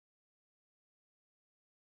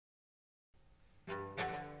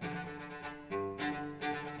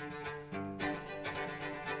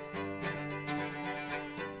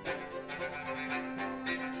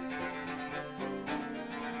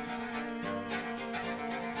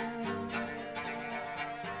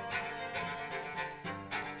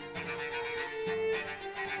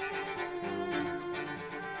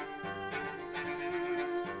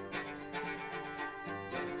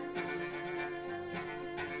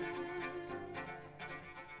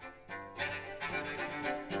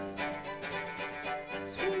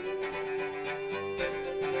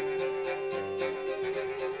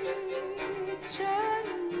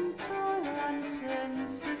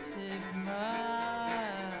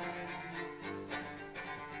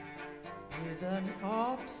an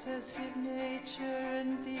obsessive nature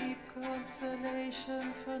and deep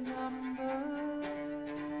consolation for numbers.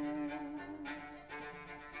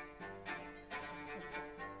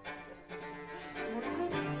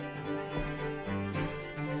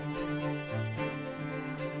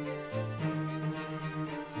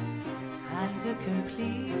 And a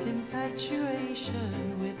complete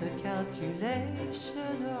infatuation with the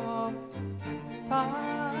calculation of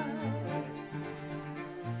pi.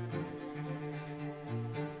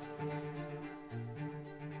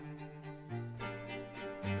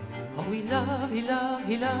 Oh, he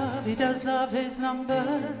does love his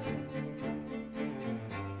numbers.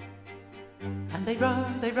 And they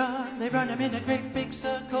run him in a great big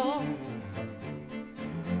circle.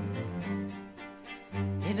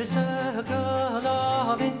 In a circle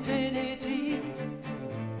of infinity.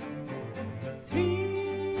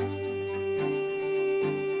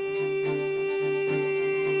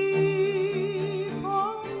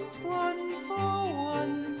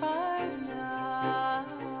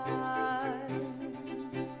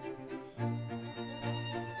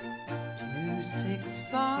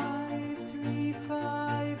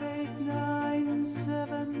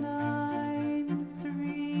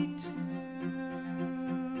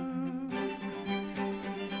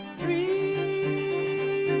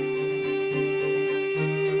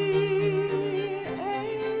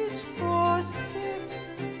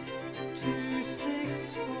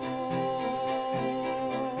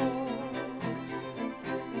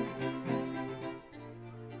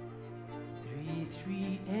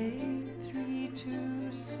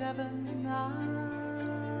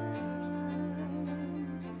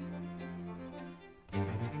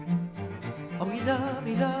 3383279. Oh,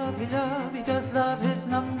 he does love his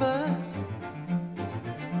numbers.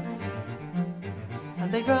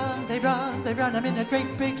 And they run him in a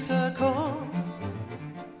great big circle.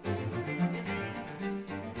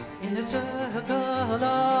 In a circle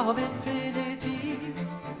of infinity.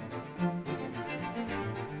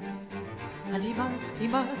 And he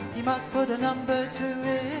must put a number to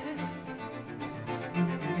it.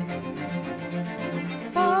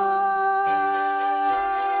 5,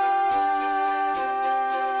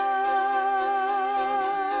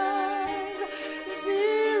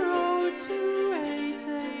 0, 2, 8,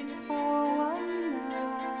 8, 4, 1,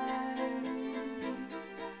 9.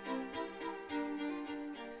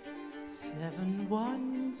 7,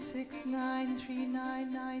 1, 6, 9, 3,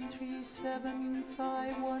 9, 9, 3, 7,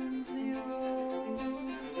 5, 1, 0.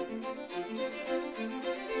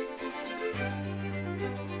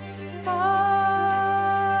 5.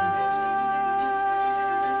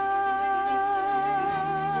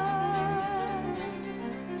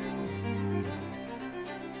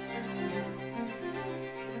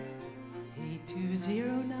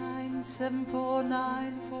 8209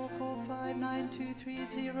 749 445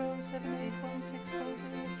 9230 781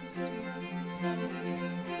 640 621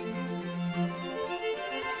 690.